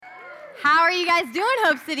How are you guys doing,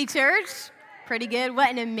 Hope City Church? Pretty good.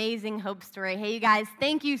 What an amazing hope story. Hey, you guys,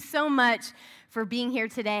 thank you so much for being here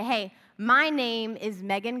today. Hey, my name is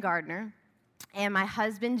Megan Gardner, and my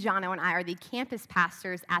husband, Jono, and I are the campus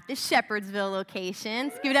pastors at the Shepherdsville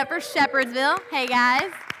location. Give it up for Shepherdsville. Hey,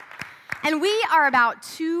 guys. And we are about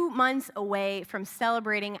 2 months away from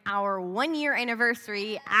celebrating our 1-year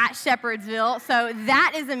anniversary at Shepherdsville. So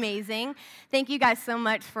that is amazing. Thank you guys so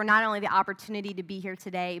much for not only the opportunity to be here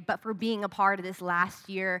today, but for being a part of this last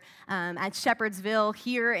year at Shepherdsville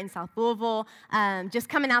here in South Louisville. Just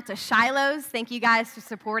coming out to Shiloh's. Thank you guys for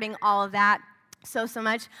supporting all of that so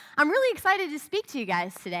much. I'm really excited to speak to you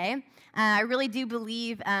guys today. I really do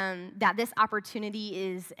believe that this opportunity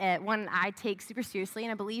is one I take super seriously,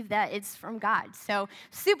 and I believe that it's from God. So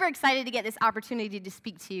super excited to get this opportunity to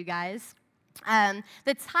speak to you guys.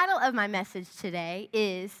 The title of my message today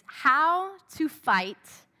is How to Fight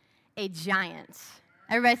a Giant.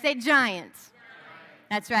 Everybody say giant.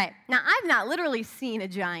 That's right. Now, I've not literally seen a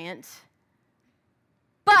giant,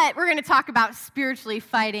 but we're going to talk about spiritually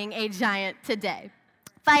fighting a giant today.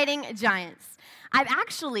 Fighting giants. I've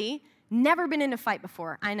actually never been in a fight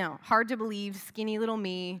before. I know, hard to believe, skinny little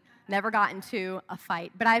me, never got into a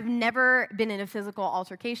fight. But I've never been in a physical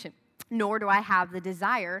altercation, nor do I have the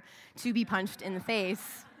desire to be punched in the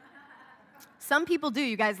face. Some people do,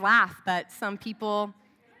 you guys laugh, but some people,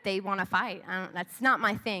 they want to fight. That's not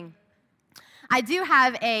my thing. I do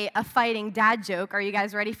have a fighting dad joke. Are you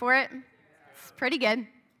guys ready for it? It's pretty good.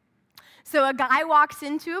 So a guy walks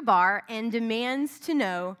into a bar and demands to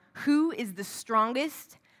know who is the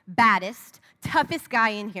strongest, baddest, toughest guy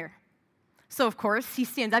in here. So, of course, he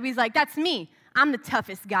stands up. He's like, that's me. I'm the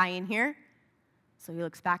toughest guy in here. So he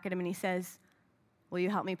looks back at him and he says, will you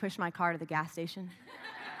help me push my car to the gas station?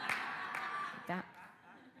 Like that.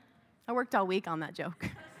 I worked all week on that joke.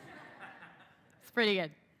 It's pretty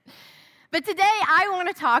good. But today, I want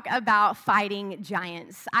to talk about fighting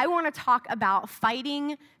giants. I want to talk about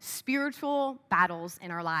fighting spiritual battles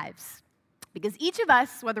in our lives. Because each of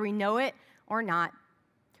us, whether we know it or not,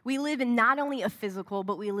 we live in not only a physical,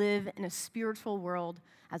 but we live in a spiritual world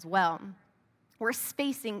as well. We're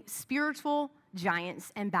facing spiritual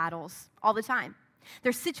giants and battles all the time.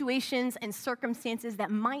 There's situations and circumstances that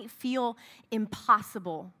might feel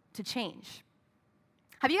impossible to change.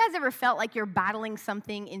 Have you guys ever felt like you're battling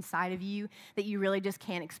something inside of you that you really just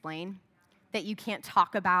can't explain, that you can't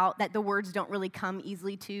talk about, that the words don't really come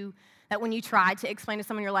easily to, that when you try to explain to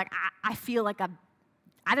someone, you're like, I feel like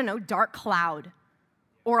dark cloud,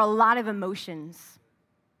 or a lot of emotions.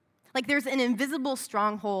 Like there's an invisible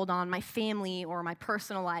stronghold on my family or my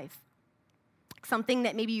personal life. Something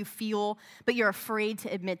that maybe you feel, but you're afraid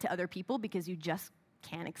to admit to other people because you just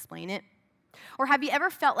can't explain it. Or have you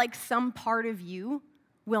ever felt like some part of you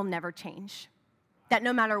will never change? That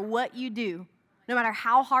no matter what you do, no matter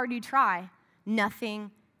how hard you try,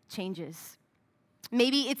 nothing changes.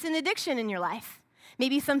 Maybe it's an addiction in your life.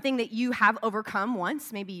 Maybe something that you have overcome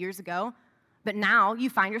once, maybe years ago, but now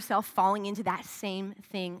you find yourself falling into that same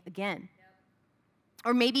thing again.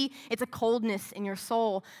 Or maybe it's a coldness in your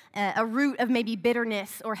soul, a root of maybe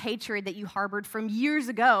bitterness or hatred that you harbored from years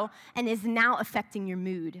ago and is now affecting your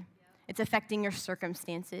mood. It's affecting your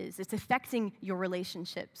circumstances. It's affecting your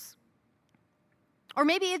relationships. Or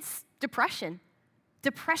maybe it's depression.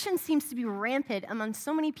 Depression seems to be rampant among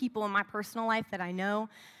so many people in my personal life that I know,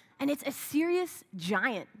 and it's a serious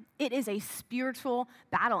giant. It is a spiritual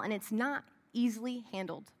battle, and it's not easily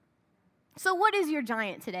handled. So what is your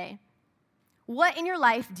giant today? What in your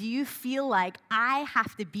life do you feel like I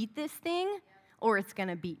have to beat this thing or it's going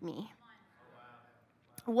to beat me?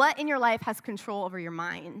 What in your life has control over your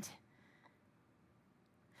mind?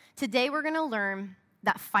 Today we're going to learn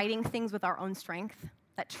that fighting things with our own strength,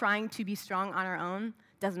 that trying to be strong on our own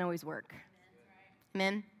doesn't always work.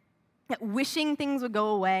 Amen? That wishing things would go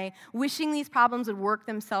away, wishing these problems would work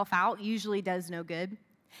themselves out usually does no good.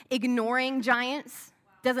 Ignoring giants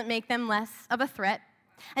doesn't make them less of a threat.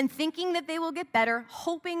 And thinking that they will get better,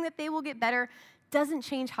 hoping that they will get better, doesn't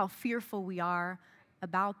change how fearful we are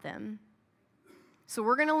about them. So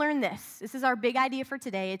we're going to learn this. This is our big idea for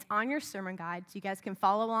today. It's on your sermon guide, so you guys can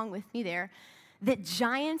follow along with me there. That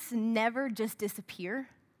giants never just disappear.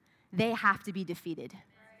 They have to be defeated.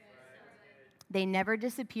 They never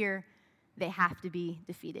disappear. They have to be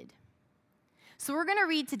defeated. So we're going to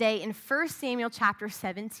read today in 1 Samuel chapter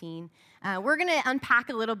 17. We're going to unpack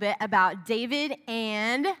a little bit about David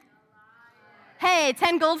and, hey,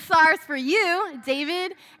 10 gold stars for you,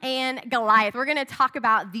 David and Goliath. We're going to talk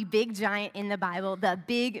about the big giant in the Bible, the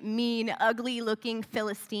big, mean, ugly-looking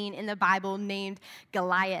Philistine in the Bible named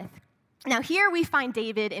Goliath. Now, here we find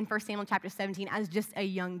David in 1 Samuel chapter 17 as just a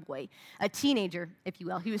young boy, a teenager, if you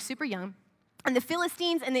will. He was super young. And the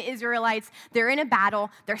Philistines and the Israelites, they're in a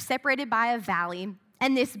battle. They're separated by a valley.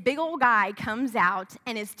 And this big old guy comes out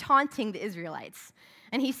and is taunting the Israelites.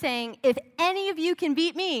 And he's saying, if any of you can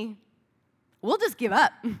beat me, we'll just give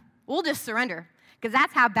up. We'll just surrender. Because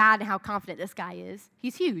that's how bad and how confident this guy is.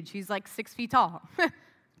 He's huge. He's like 6 feet tall.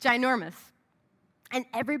 Ginormous. And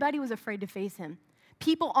everybody was afraid to face him.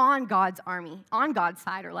 People on God's army, on God's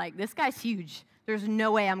side, are like, this guy's huge. There's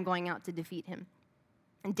no way I'm going out to defeat him.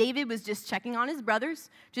 And David was just checking on his brothers,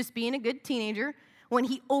 just being a good teenager, when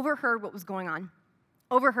he overheard what was going on.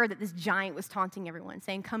 Overheard that this giant was taunting everyone,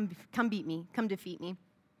 saying, come beat me, come defeat me.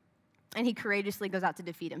 And he courageously goes out to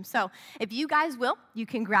defeat him. So if you guys will, you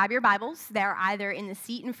can grab your Bibles. They're either in the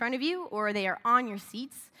seat in front of you or they are on your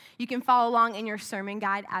seats. You can follow along in your sermon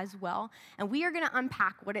guide as well. And we are going to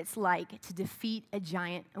unpack what it's like to defeat a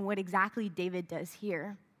giant and what exactly David does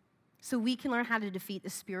here so we can learn how to defeat the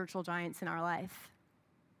spiritual giants in our life.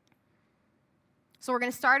 So we're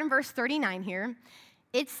going to start in verse 39 here.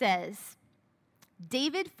 It says,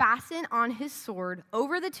 David fastened on his sword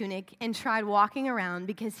over the tunic and tried walking around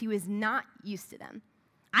because he was not used to them.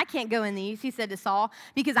 I can't go in these, he said to Saul,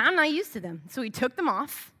 because I'm not used to them. So he took them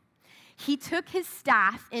off. He took his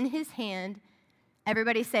staff in his hand.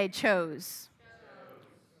 Everybody say, chose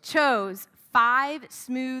 5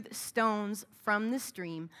 smooth stones from the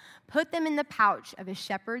stream, put them in the pouch of his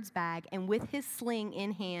shepherd's bag, and with his sling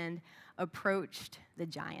in hand, approached the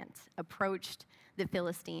giant, approached the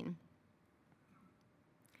Philistine.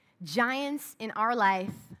 Giants in our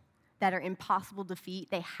life that are impossible to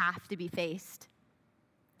defeat, they have to be faced.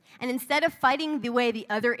 And instead of fighting the way the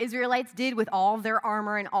other Israelites did with all their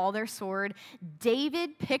armor and all their sword,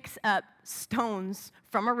 David picks up stones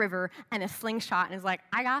from a river and a slingshot and is like,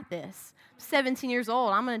 I got this. I'm 17 years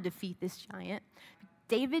old. I'm going to defeat this giant.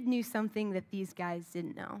 David knew something that these guys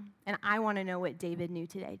didn't know. And I want to know what David knew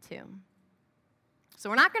today, too. So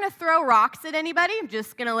we're not going to throw rocks at anybody. I'm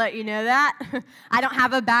just going to let you know that. I don't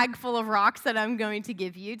have a bag full of rocks that I'm going to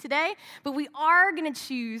give you today. But we are going to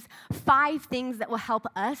choose 5 things that will help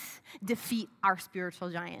us defeat our spiritual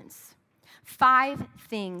giants. 5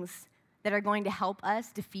 things that are going to help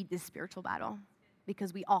us defeat this spiritual battle.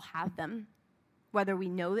 Because we all have them, whether we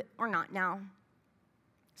know it or not now.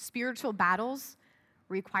 Spiritual battles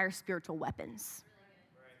require spiritual weapons.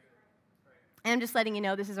 And I'm just letting you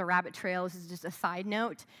know, this is a rabbit trail. This is just a side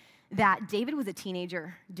note, that David was a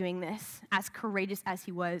teenager doing this, as courageous as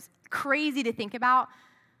he was. Crazy to think about,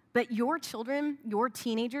 but your children, your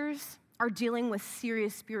teenagers, are dealing with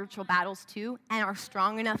serious spiritual battles too, and are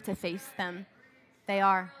strong enough to face them. They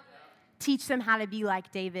are. Teach them how to be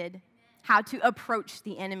like David, how to approach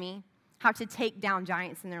the enemy, how to take down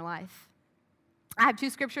giants in their life. I have 2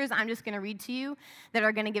 scriptures I'm just going to read to you that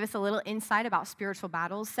are going to give us a little insight about spiritual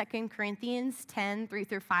battles. 2 Corinthians 10,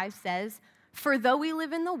 3-5 says, For though we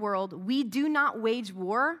live in the world, we do not wage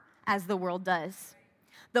war as the world does.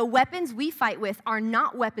 The weapons we fight with are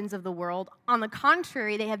not weapons of the world. On the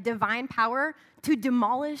contrary, they have divine power to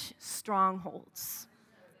demolish strongholds.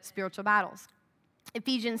 Spiritual battles.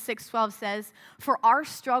 Ephesians 6:12 says, For our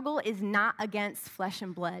struggle is not against flesh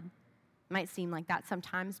and blood. Might seem like that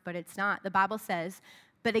sometimes, but it's not. The Bible says,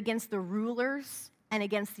 but against the rulers and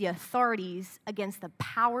against the authorities, against the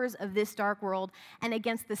powers of this dark world, and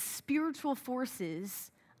against the spiritual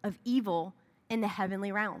forces of evil in the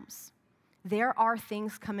heavenly realms. There are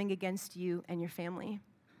things coming against you and your family.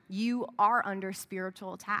 You are under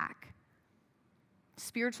spiritual attack.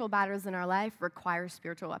 Spiritual battles in our life require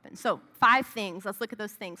spiritual weapons. So 5 things. Let's look at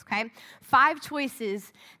those things, okay? 5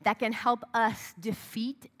 choices that can help us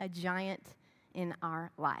defeat a giant in our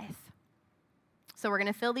life. So we're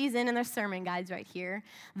going to fill these in their sermon guides right here.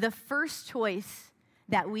 The first choice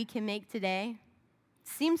that we can make today,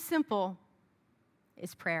 seems simple,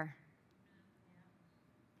 is prayer.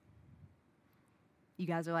 You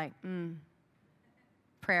guys are like,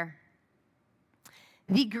 prayer.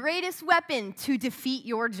 The greatest weapon to defeat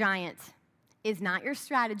your giant is not your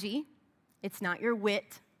strategy, it's not your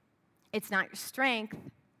wit, it's not your strength,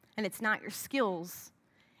 and it's not your skills.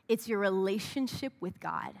 It's your relationship with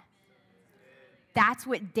God. That's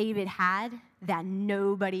what David had that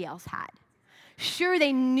nobody else had. Sure,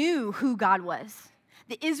 they knew who God was.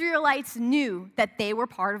 The Israelites knew that they were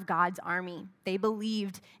part of God's army. They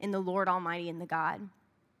believed in the Lord Almighty and the God.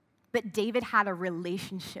 But David had a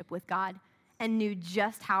relationship with God and knew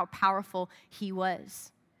just how powerful he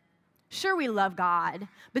was. Sure, we love God,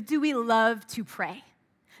 but do we love to pray?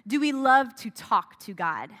 Do we love to talk to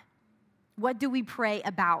God? What do we pray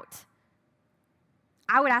about?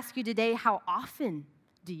 I would ask you today, how often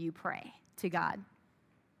do you pray to God?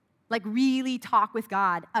 Like really talk with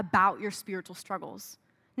God about your spiritual struggles.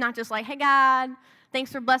 Not just like, hey, God,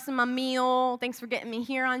 thanks for blessing my meal. Thanks for getting me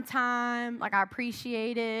here on time. Like, I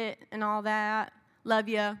appreciate it and all that. Love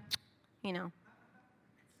you, you know.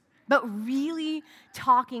 But really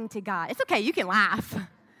talking to God. It's okay, you can laugh.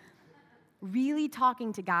 Really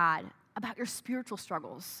talking to God about your spiritual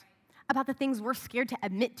struggles, about the things we're scared to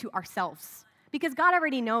admit to ourselves. Because God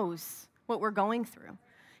already knows what we're going through.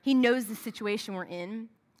 He knows the situation we're in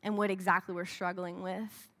and what exactly we're struggling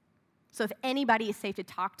with. So if anybody is safe to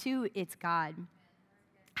talk to, it's God.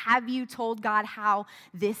 Have you told God how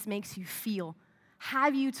this makes you feel?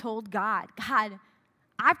 Have you told God, God,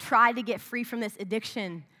 I've tried to get free from this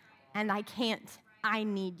addiction, and I can't. I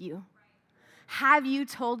need you. Have you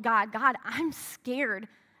told God, God, I'm scared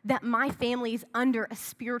that my family is under a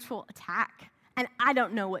spiritual attack, and I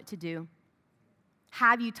don't know what to do?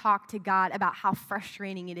 Have you talked to God about how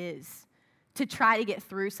frustrating it is to try to get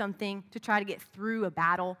through something, to try to get through a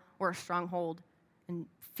battle or a stronghold and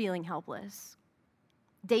feeling helpless?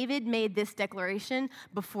 David made this declaration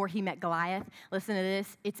before he met Goliath. Listen to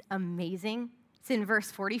this. It's amazing. It's in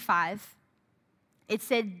verse 45. It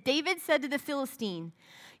said, David said to the Philistine,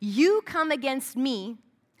 you come against me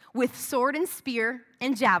with sword and spear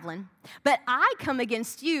and javelin, but I come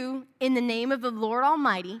against you in the name of the Lord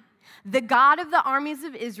Almighty, the God of the armies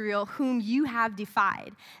of Israel, whom you have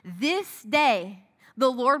defied. This day the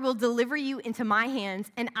Lord will deliver you into my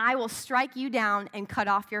hands, and I will strike you down and cut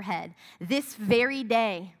off your head. This very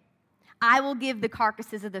day I will give the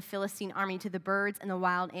carcasses of the Philistine army to the birds and the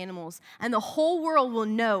wild animals, and the whole world will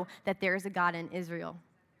know that there is a God in Israel.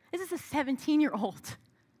 This is a 17-year-old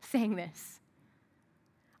saying this.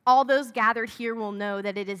 All those gathered here will know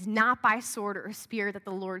that it is not by sword or spear that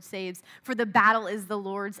the Lord saves, for the battle is the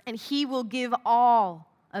Lord's, and he will give all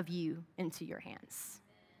of you into your hands.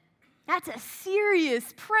 That's a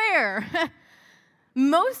serious prayer.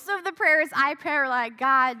 Most of the prayers I pray are like,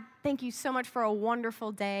 God, thank you so much for a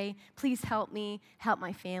wonderful day. Please help me, help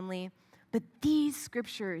my family. But these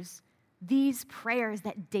scriptures, these prayers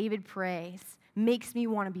that David prays, makes me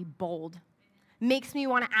want to be bold. Makes me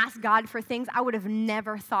want to ask God for things I would have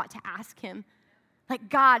never thought to ask him. Like,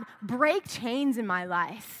 God, break chains in my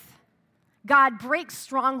life. God, break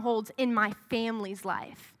strongholds in my family's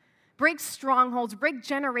life. Break strongholds, break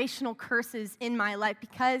generational curses in my life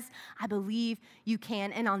because I believe you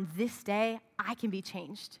can. And on this day, I can be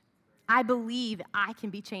changed. I believe I can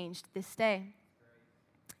be changed this day.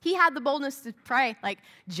 He had the boldness to pray, like,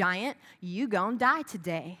 giant, you gonna die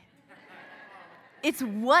today. It's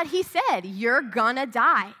what he said. You're gonna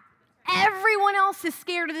die. Everyone else is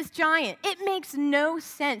scared of this giant. It makes no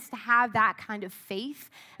sense to have that kind of faith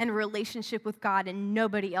and relationship with God, and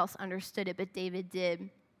nobody else understood it, but David did.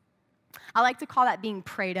 I like to call that being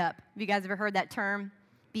prayed up. Have you guys ever heard that term?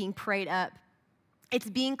 Being prayed up. It's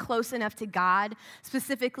being close enough to God,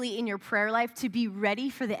 specifically in your prayer life, to be ready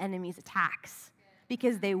for the enemy's attacks,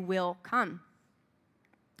 because they will come.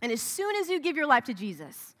 And as soon as you give your life to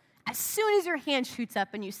Jesus, as soon as your hand shoots up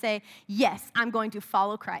and you say, yes, I'm going to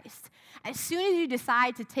follow Christ, as soon as you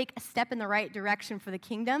decide to take a step in the right direction for the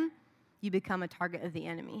kingdom, you become a target of the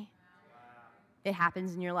enemy. It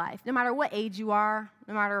happens in your life. No matter what age you are,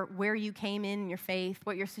 no matter where you came in your faith,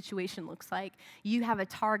 what your situation looks like, you have a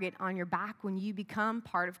target on your back when you become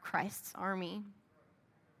part of Christ's army.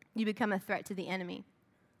 You become a threat to the enemy.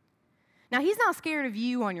 Now, he's not scared of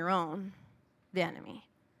you on your own, the enemy.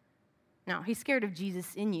 No, he's scared of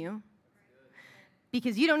Jesus in you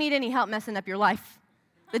because you don't need any help messing up your life.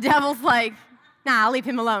 The devil's like, nah, I'll leave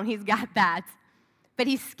him alone. He's got that. But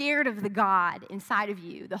he's scared of the God inside of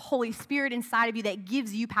you, the Holy Spirit inside of you that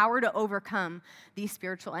gives you power to overcome these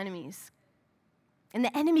spiritual enemies. And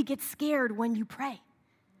the enemy gets scared when you pray.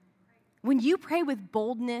 When you pray with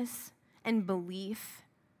boldness and belief,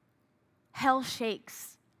 hell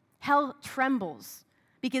shakes, hell trembles,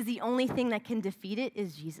 because the only thing that can defeat it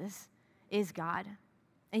is Jesus, is God.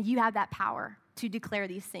 And you have that power to declare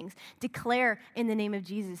these things. Declare in the name of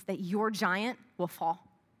Jesus that your giant will fall.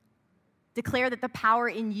 Declare that the power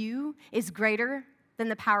in you is greater than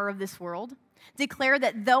the power of this world. Declare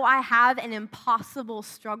that though I have an impossible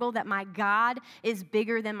struggle, that my God is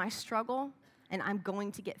bigger than my struggle, and I'm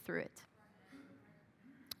going to get through it.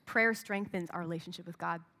 Prayer strengthens our relationship with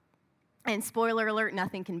God. And spoiler alert,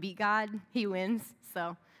 nothing can beat God. He wins,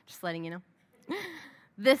 so just letting you know.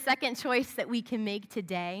 The second choice that we can make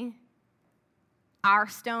today, our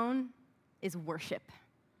stone, is worship.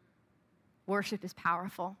 Worship is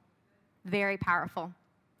powerful. Very powerful.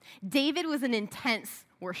 David was an intense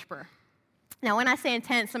worshiper. Now, when I say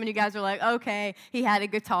intense, some of you guys are like, okay, he had a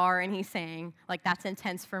guitar and he sang. Like, that's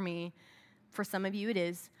intense for me. For some of you, it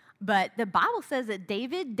is. But the Bible says that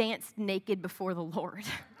David danced naked before the Lord.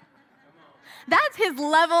 That's his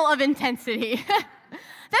level of intensity.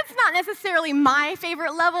 That's not necessarily my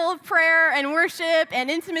favorite level of prayer and worship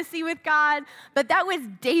and intimacy with God, but that was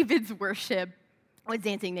David's worship, was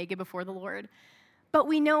dancing naked before the Lord. But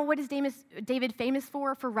we know, what is David famous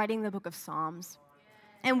for? For writing the book of Psalms.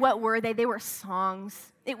 And what were they? They were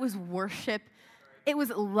songs. It was worship. It was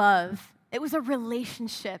love. It was a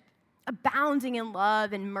relationship, abounding in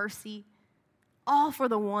love and mercy, all for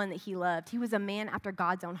the one that he loved. He was a man after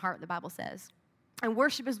God's own heart, the Bible says. And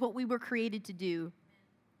worship is what we were created to do.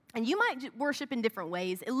 And you might worship in different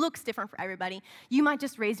ways. It looks different for everybody. You might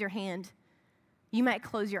just raise your hand. You might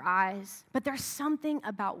close your eyes. But there's something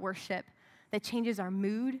about worship that changes our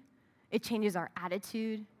mood. It changes our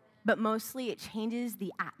attitude. But mostly it changes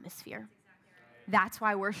the atmosphere. That's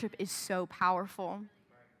why worship is so powerful.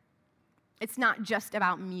 It's not just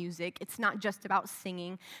about music. It's not just about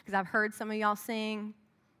singing. Because I've heard some of y'all sing,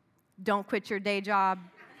 don't quit your day job.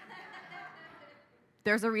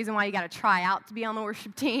 There's a reason why you got to try out to be on the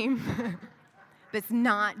worship team. But it's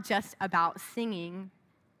not just about singing.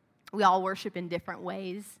 We all worship in different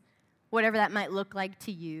ways, whatever that might look like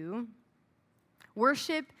to you.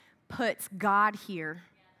 Worship puts God here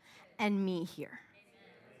and me here.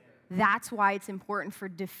 That's why it's important for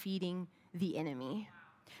defeating the enemy.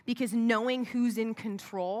 Because knowing who's in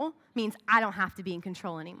control means I don't have to be in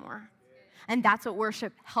control anymore. And that's what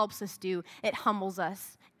worship helps us do. It humbles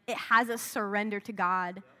us. It has us surrender to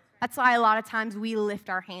God. That's why a lot of times we lift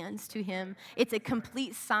our hands to him. It's a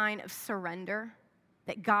complete sign of surrender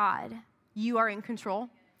that God, you are in control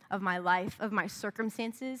of my life, of my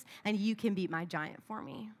circumstances, and you can be my giant for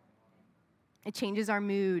me. It changes our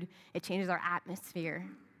mood. It changes our atmosphere.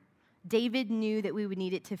 David knew that we would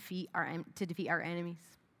need it to defeat our enemies.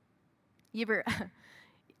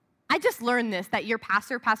 I just learned this, that your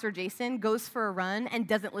pastor, Pastor Jason, goes for a run and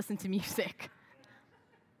doesn't listen to music.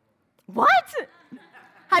 What?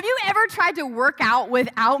 Have you ever tried to work out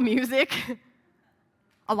without music?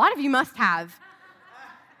 A lot of you must have.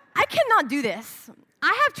 I cannot do this.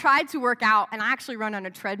 I have tried to work out, and I actually run on a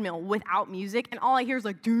treadmill without music, and all I hear is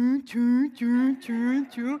like, doo, doo, doo, doo,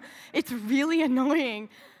 doo. It's really annoying.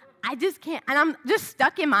 I just can't, and I'm just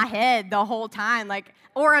stuck in my head the whole time,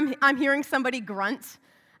 or I'm hearing somebody grunt,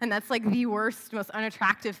 and that's like the worst, most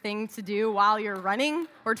unattractive thing to do while you're running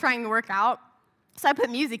or trying to work out. So I put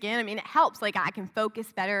music in. I mean, it helps. Like, I can focus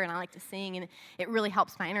better, and I like to sing, and it really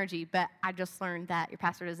helps my energy, but I just learned that your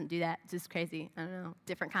pastor doesn't do that. It's just crazy. I don't know,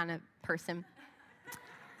 different kind of person.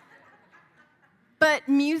 But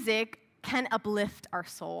music can uplift our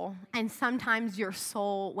soul, and sometimes your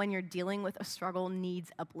soul, when you're dealing with a struggle,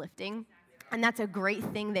 needs uplifting. And that's a great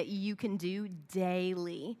thing that you can do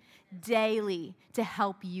daily to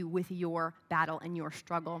help you with your battle and your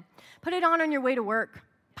struggle. Put it on your way to work.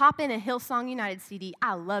 Pop in a Hillsong United CD.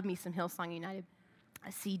 I love me some Hillsong United.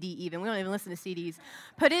 A CD even. We don't even listen to CDs.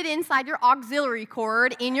 Put it inside your auxiliary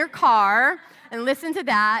cord in your car and listen to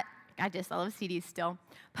that. I love CDs still.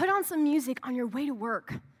 Put on some music on your way to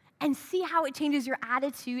work and see how it changes your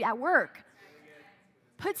attitude at work.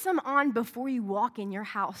 Put some on before you walk in your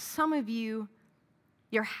house. Some of you,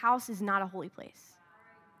 your house is not a holy place.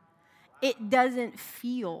 It doesn't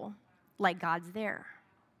feel like God's there.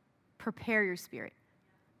 Prepare your spirit.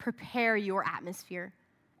 Prepare your atmosphere,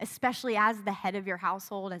 especially as the head of your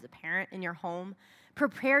household, as a parent in your home.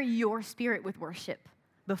 Prepare your spirit with worship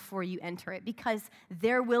before you enter it, because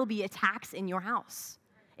there will be attacks in your house.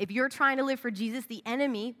 If you're trying to live for Jesus, the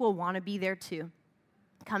enemy will want to be there too,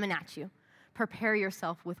 coming at you. Prepare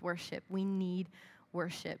yourself with worship. We need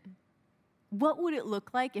worship. What would it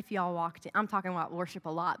look like if y'all walked in? I'm talking about worship a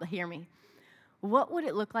lot, but hear me. What would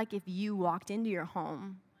it look like if you walked into your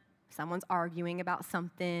home? Someone's arguing about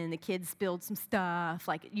something, the kids spilled some stuff,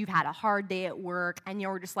 like you've had a hard day at work, and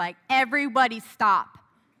you're just like, everybody stop.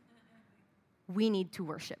 We need to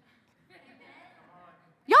worship.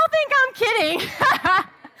 Y'all think I'm kidding?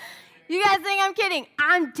 You guys think I'm kidding?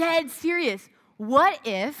 I'm dead serious. What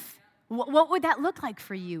would that look like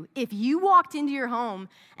for you if you walked into your home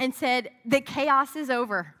and said, the chaos is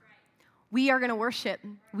over. We are going to worship,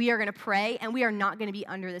 we are going to pray, and we are not going to be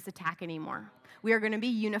under this attack anymore. We are going to be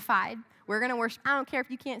unified. We're going to worship. I don't care if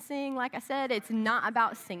you can't sing. Like I said, it's not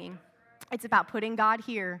about singing. It's about putting God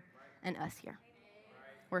here and us here.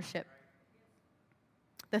 Worship.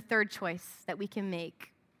 The third choice that we can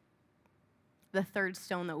make, the third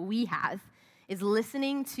stone that we have, is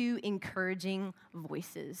listening to encouraging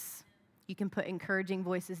voices. You can put encouraging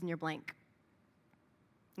voices in your blank.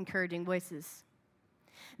 encouraging voices.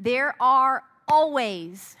 There are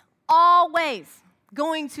always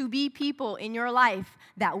going to be people in your life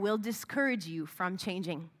that will discourage you from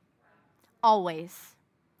changing. Always.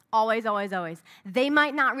 Always, always, always. They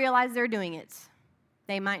might not realize they're doing it.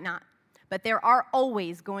 They might not. But there are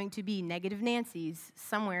always going to be negative Nancys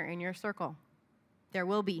somewhere in your circle. There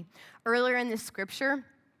will be. Earlier in this scripture,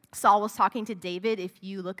 Saul was talking to David. If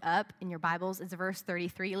you look up in your Bibles, it's verse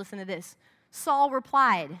 33. Listen to this. Saul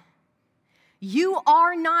replied, "You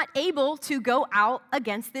are not able to go out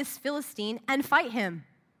against this Philistine and fight him."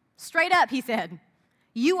 Straight up, he said.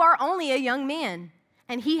 "You are only a young man,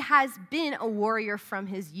 and he has been a warrior from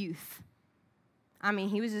his youth." I mean,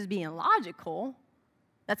 he was just being logical.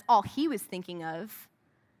 That's all he was thinking of.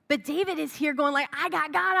 But David is here going like, I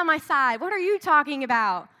got God on my side. What are you talking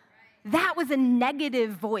about? That was a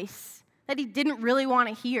negative voice that he didn't really want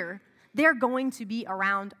to hear. They're going to be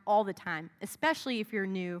around all the time, especially if you're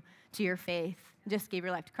new to your faith, just gave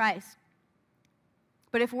your life to Christ.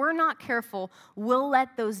 But if we're not careful, we'll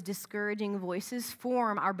let those discouraging voices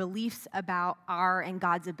form our beliefs about our and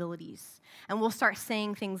God's abilities. And we'll start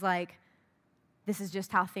saying things like, this is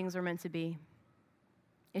just how things are meant to be.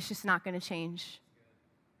 It's just not going to change.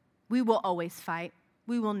 We will always fight.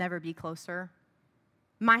 We will never be closer.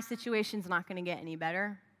 My situation's not going to get any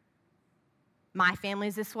better. My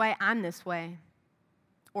family's this way, I'm this way.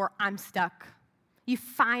 Or I'm stuck. You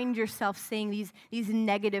find yourself saying these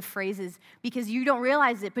negative phrases because you don't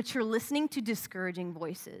realize it, but you're listening to discouraging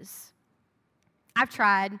voices. I've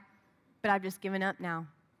tried, but I've just given up now.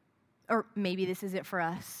 Or maybe this is it for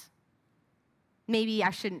us. Maybe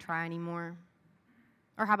I shouldn't try anymore.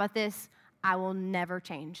 Or how about this? I will never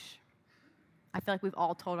change. I feel like we've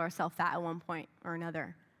all told ourselves that at one point or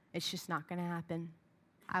another. It's just not going to happen.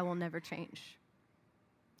 I will never change.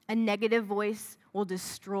 A negative voice will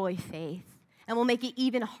destroy faith and will make it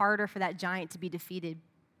even harder for that giant to be defeated.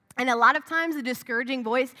 And a lot of times, the discouraging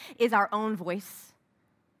voice is our own voice.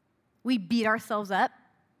 We beat ourselves up.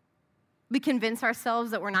 We convince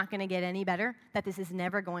ourselves that we're not going to get any better, that this is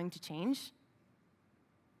never going to change.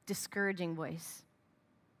 Discouraging voice.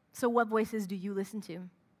 So what voices do you listen to?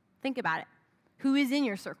 Think about it. Who is in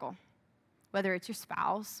your circle? Whether it's your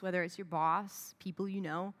spouse, whether it's your boss, people you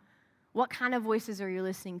know. What kind of voices are you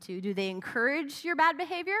listening to? Do they encourage your bad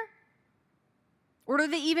behavior? Or do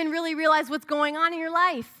they even really realize what's going on in your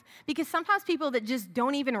life? Because sometimes people that just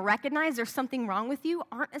don't even recognize there's something wrong with you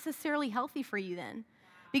aren't necessarily healthy for you then.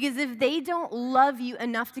 Because if they don't love you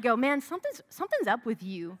enough to go, man, something's up with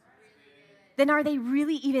you, then are they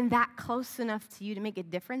really even that close enough to you to make a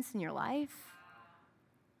difference in your life?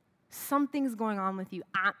 Something's going on with you.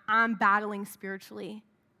 I'm battling spiritually.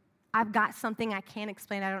 I've got something I can't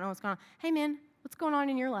explain. I don't know what's going on. Hey, man, what's going on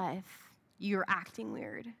in your life? You're acting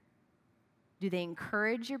weird. Do they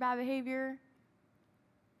encourage your bad behavior?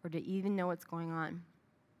 Or do you even know what's going on?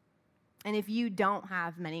 And if you don't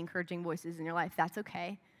have many encouraging voices in your life, that's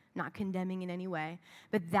okay. Not condemning in any way.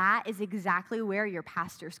 But that is exactly where your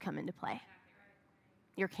pastors come into play.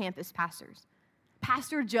 Your campus pastors.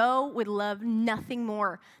 Pastor Joe would love nothing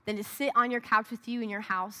more than to sit on your couch with you in your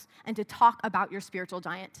house and to talk about your spiritual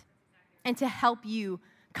giant and to help you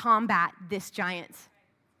combat this giant.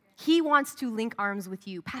 He wants to link arms with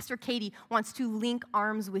you. Pastor Katie wants to link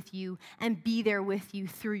arms with you and be there with you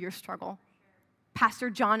through your struggle.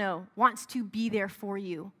 Pastor Jono wants to be there for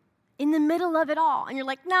you in the middle of it all. And you're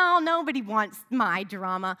like, no, nobody wants my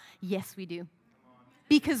drama. Yes, we do.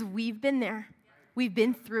 Because we've been there. We've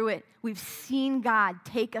been through it. We've seen God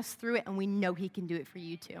take us through it, and we know He can do it for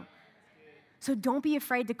you too. So don't be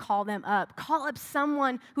afraid to call them up. Call up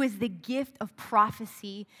someone who has the gift of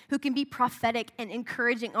prophecy, who can be prophetic and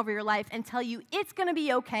encouraging over your life and tell you it's going to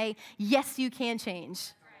be okay. Yes, you can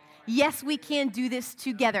change. Yes, we can do this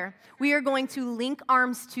together. We are going to link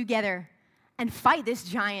arms together and fight this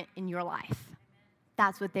giant in your life.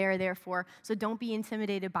 That's what they're there for. So don't be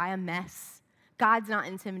intimidated by a mess. God's not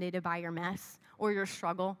intimidated by your mess or your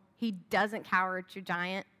struggle. He doesn't cower at your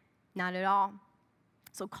giant, not at all.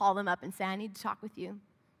 So call them up and say, I need to talk with you.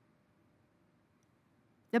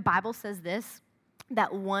 The Bible says this,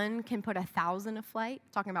 that one can put 1,000 to flight,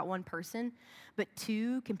 talking about one person, but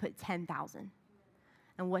two can put 10,000.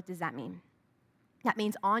 And what does that mean? That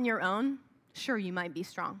means on your own, sure, you might be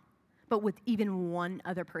strong, but with even one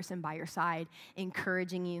other person by your side,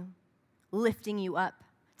 encouraging you, lifting you up,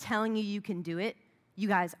 telling you you can do it, you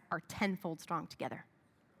guys are tenfold strong together.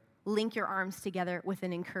 Link your arms together with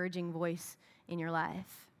an encouraging voice in your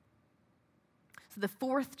life. So the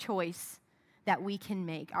fourth choice that we can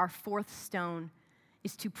make, our fourth stone,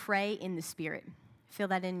 is to pray in the Spirit. Fill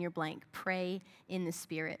that in your blank. Pray in the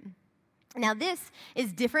Spirit. Now, this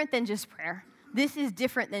is different than just prayer. This is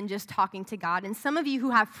different than just talking to God. And some of you who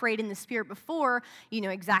have prayed in the Spirit before, you know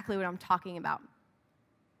exactly what I'm talking about.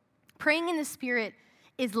 Praying in the Spirit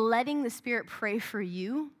is letting the Spirit pray for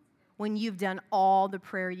you when you've done all the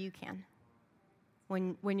prayer you can,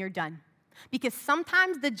 when you're done. Because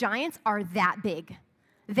sometimes the giants are that big.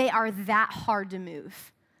 They are that hard to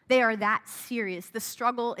move. They are that serious. The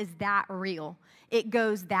struggle is that real. It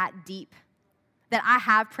goes that deep. That I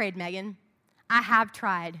have prayed, Megan. I have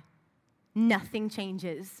tried. Nothing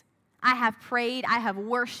changes. I have prayed. I have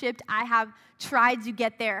worshiped. I have tried to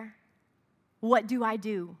get there. What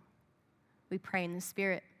do? We pray in the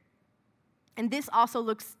Spirit. And this also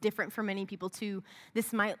looks different for many people too.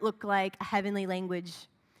 This might look like a heavenly language.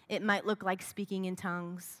 It might look like speaking in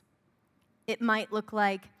tongues. It might look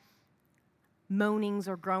like moanings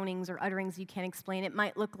or groanings or utterings you can't explain. It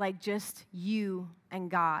might look like just you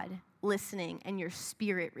and God listening and your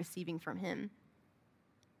spirit receiving from Him.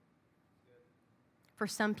 For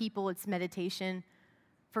some people, it's meditation.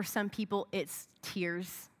 For some people, it's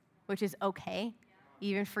tears, which is okay.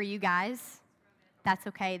 Even for you guys, that's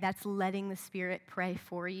okay. That's letting the Spirit pray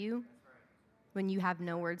for you when you have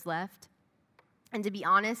no words left. And to be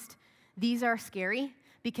honest, these are scary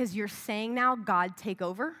because you're saying now, God, take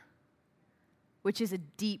over, which is a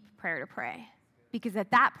deep prayer to pray. Because at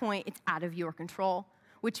that point, it's out of your control,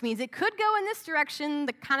 which means it could go in this direction,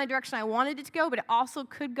 the kind of direction I wanted it to go, but it also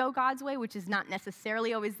could go God's way, which is not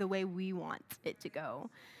necessarily always the way we want it to go.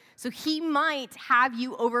 So He might have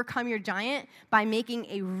you overcome your giant by making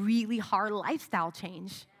a really hard lifestyle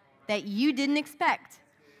change that you didn't expect.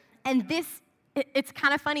 And it's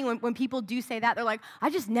kind of funny when people do say that. They're like,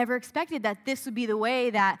 I just never expected that this would be the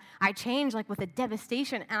way that I change, like with a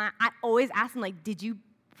devastation. And I always ask them, like, did you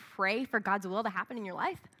pray for God's will to happen in your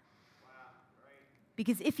life?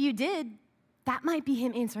 Because if you did, that might be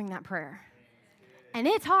Him answering that prayer. And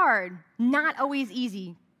it's hard, not always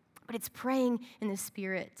easy, but it's praying in the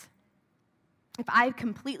Spirit. If I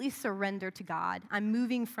completely surrender to God, I'm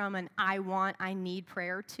moving from an I want, I need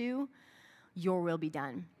prayer to your will be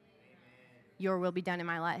done. Your will be done in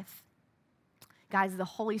my life. Guys, the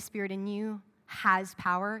Holy Spirit in you has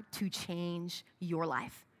power to change your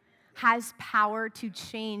life, has power to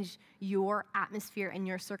change your atmosphere and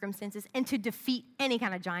your circumstances and to defeat any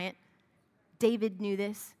kind of giant. David knew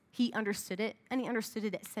this. He understood it, and he understood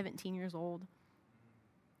it at 17 years old.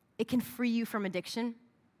 It can free you from addiction.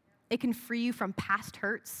 It can free you from past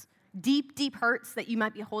hurts, deep, deep hurts that you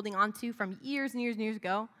might be holding on to from years and years and years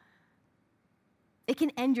ago. It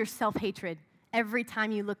can end your self-hatred. Every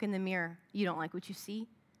time you look in the mirror, you don't like what you see.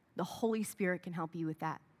 The Holy Spirit can help you with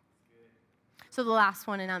that. So the last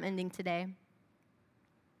one, and I'm ending today.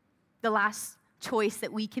 The last choice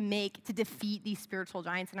that we can make to defeat these spiritual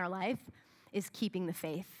giants in our life is keeping the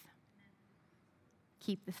faith.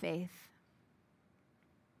 Keep the faith.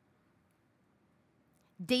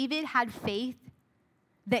 David had faith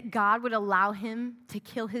that God would allow him to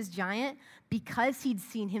kill his giant because he'd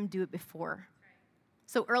seen him do it before.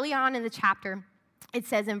 So early on in the chapter, it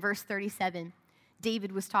says in verse 37,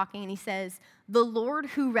 David was talking and he says, "The Lord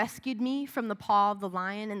who rescued me from the paw of the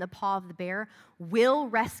lion and the paw of the bear will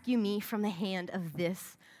rescue me from the hand of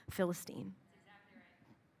this Philistine." Exactly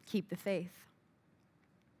right. Keep the faith.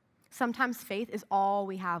 Sometimes faith is all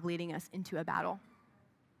we have leading us into a battle.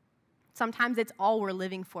 Sometimes it's all we're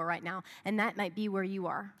living for right now, and that might be where you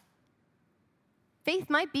are. Faith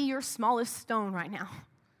might be your smallest stone right now.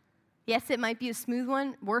 Yes, it might be a smooth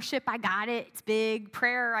one. Worship, I got it. It's big.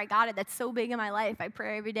 Prayer, I got it. That's so big in my life. I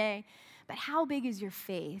pray every day. But how big is your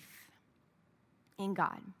faith in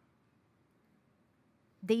God?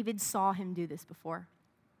 David saw him do this before.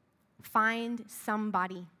 Find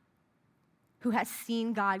somebody who has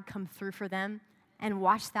seen God come through for them and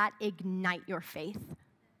watch that ignite your faith.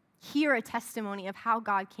 Hear a testimony of how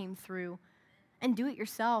God came through and do it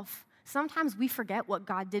yourself. Sometimes we forget what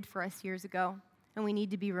God did for us years ago, and we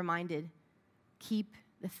need to be reminded. Keep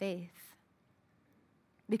the faith.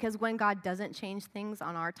 Because when God doesn't change things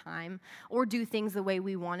on our time or do things the way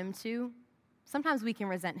we want Him to, sometimes we can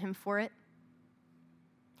resent Him for it.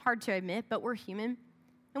 Hard to admit, but we're human,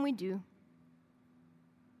 and we do.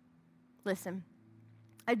 Listen,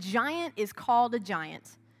 a giant is called a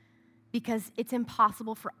giant because it's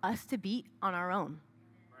impossible for us to beat on our own.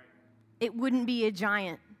 Right. It wouldn't be a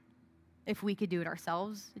giant if we could do it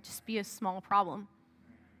ourselves. It'd just be a small problem.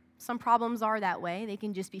 Some problems are that way. They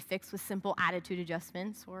can just be fixed with simple attitude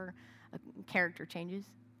adjustments or character changes.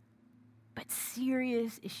 But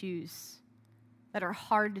serious issues that are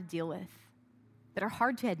hard to deal with, that are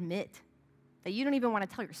hard to admit, that you don't even want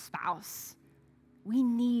to tell your spouse, we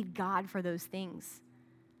need God for those things.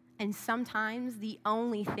 And sometimes the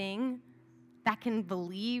only thing that can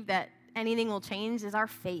believe that anything will change is our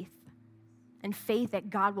faith, and faith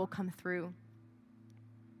that God will come through.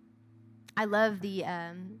 I love the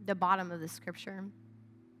bottom of the scripture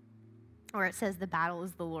where it says the battle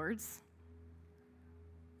is the Lord's.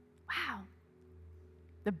 Wow.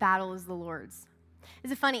 The battle is the Lord's.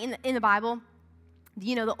 Is it funny, in the Bible,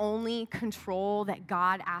 you know, the only control that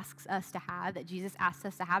God asks us to have, that Jesus asks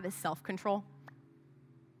us to have, is self-control.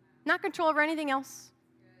 Not control over anything else.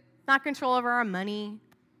 Not control over our money.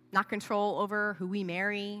 Not control over who we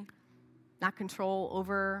marry. Not control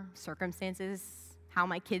over circumstances, how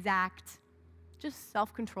my kids act. Just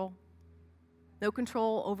self-control. No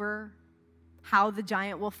control over how the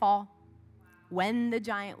giant will fall, when the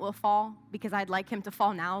giant will fall, because I'd like him to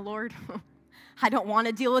fall now, Lord. I don't want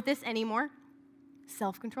to deal with this anymore.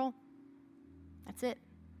 Self-control. That's it.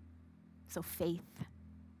 So faith.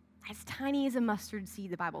 As tiny as a mustard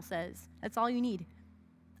seed, the Bible says. That's all you need.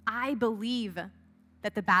 I believe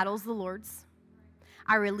that the battle's the Lord's.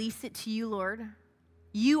 I release it to you, Lord.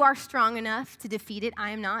 You are strong enough to defeat it.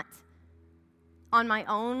 I am not. On my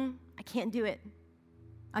own, I can't do it.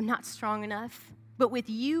 I'm not strong enough. But with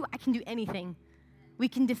you, I can do anything. We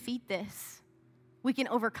can defeat this. We can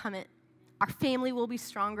overcome it. Our family will be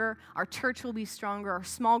stronger. Our church will be stronger. Our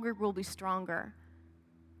small group will be stronger.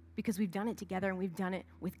 Because we've done it together and we've done it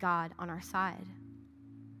with God on our side.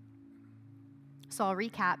 So I'll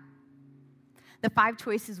recap the 5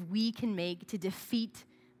 choices we can make to defeat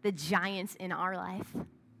the giants in our life.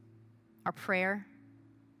 Our prayer,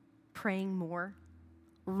 praying more,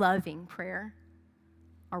 loving prayer,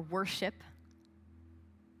 our worship,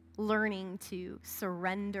 learning to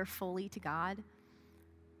surrender fully to God,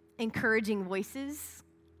 encouraging voices,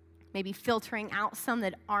 maybe filtering out some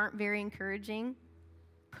that aren't very encouraging,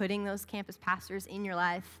 putting those campus pastors in your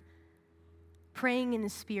life, praying in the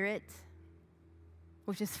Spirit,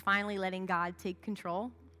 which is finally letting God take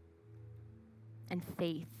control, and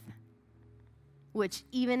faith, which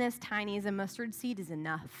even as tiny as a mustard seed is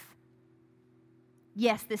enough.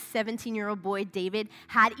 Yes, this 17-year-old boy, David,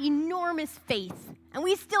 had enormous faith, and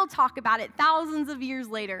we still talk about it thousands of years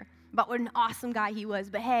later about what an awesome guy he was.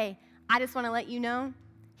 But hey, I just want to let you know,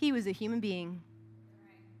 he was a human being,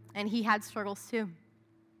 and he had struggles too.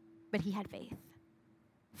 But he had faith.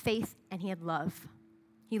 Faith, and he had love.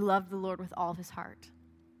 He loved the Lord with all of his heart.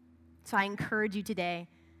 So I encourage you today,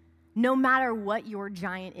 no matter what your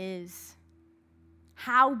giant is,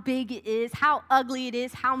 how big it is, how ugly it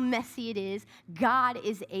is, how messy it is, God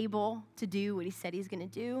is able to do what he said he's going to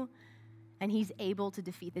do, and he's able to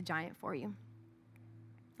defeat the giant for you.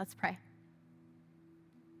 Let's pray.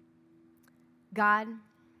 God,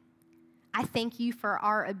 I thank you for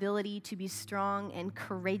our ability to be strong and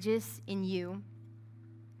courageous in you.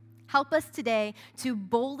 Help us today to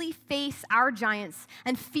boldly face our giants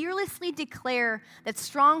and fearlessly declare that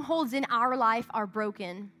strongholds in our life are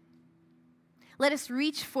broken. Let us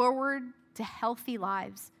reach forward to healthy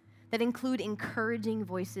lives that include encouraging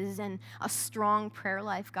voices and a strong prayer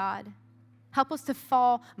life, God. Help us to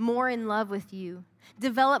fall more in love with you,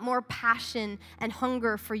 develop more passion and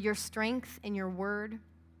hunger for your strength and your word.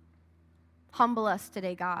 Humble us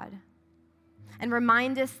today, God, and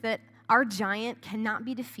remind us that our giant cannot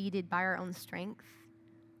be defeated by our own strength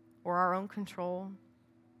or our own control.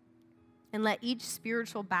 And let each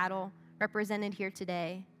spiritual battle represented here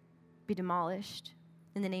today be demolished.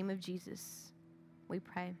 In the name of Jesus, we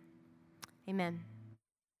pray. Amen.